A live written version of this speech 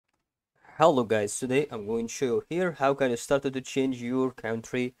Hello guys, today I'm going to show you here how can you start to change your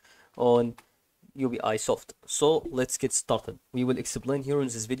country on Ubisoft. So let's get started. We will explain here in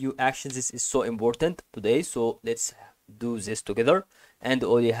this video actions. This is so important today, so let's do this together. And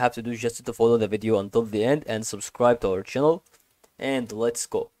all you have to do is just to follow the video until the end and subscribe to our channel, and let's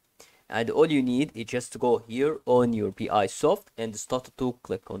go. And all you need is just to go here on your Ubisoft and start to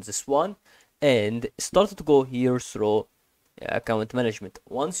click on this one and start to go here through account management.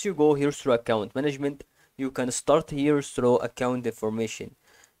 Once you go here through account management, you can start here through account information,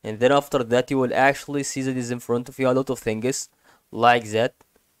 and then after that you will actually see that is in front of you a lot of things like that,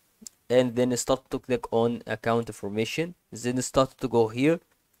 and then start to click on account information, then start to go here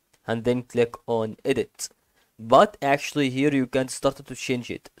and then click on edit. But actually here you can start to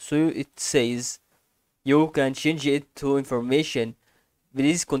change it, so it says you can change it to information,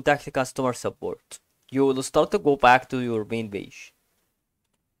 please contact customer support. You will start to go back to your main page.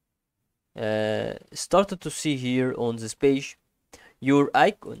 Started to see here on this page your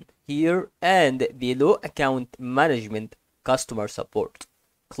icon here, and below account management customer support,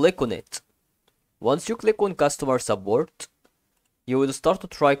 click on it. Once you click on customer support, you will start to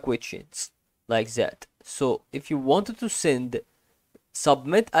try questions like that. So if you wanted to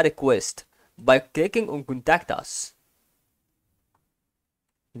submit a request by clicking on contact us,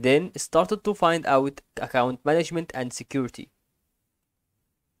 then started to find out account management and security,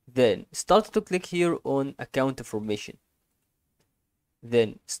 then started to click here on account information,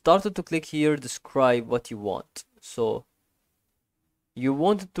 then started to click here describe what you want. So you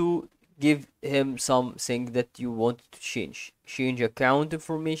wanted to give him something that you wanted to change account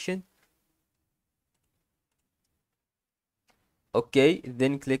information. Okay,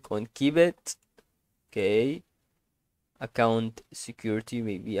 then click on keep it. Okay, account security,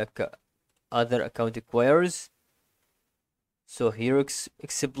 maybe other account acquirers. So here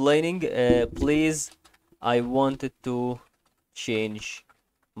explaining, please, I wanted to change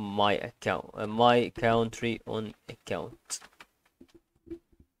my account, my country on account,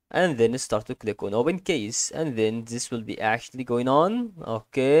 and then start to click on open case, and then this will be actually going on.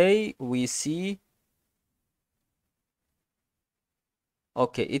 Okay, we see.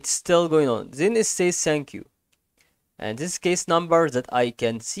 Okay, it's still going on. Then it says thank you. And this case number that I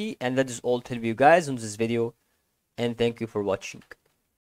can see, and that is all to help you guys on this video, and thank you for watching.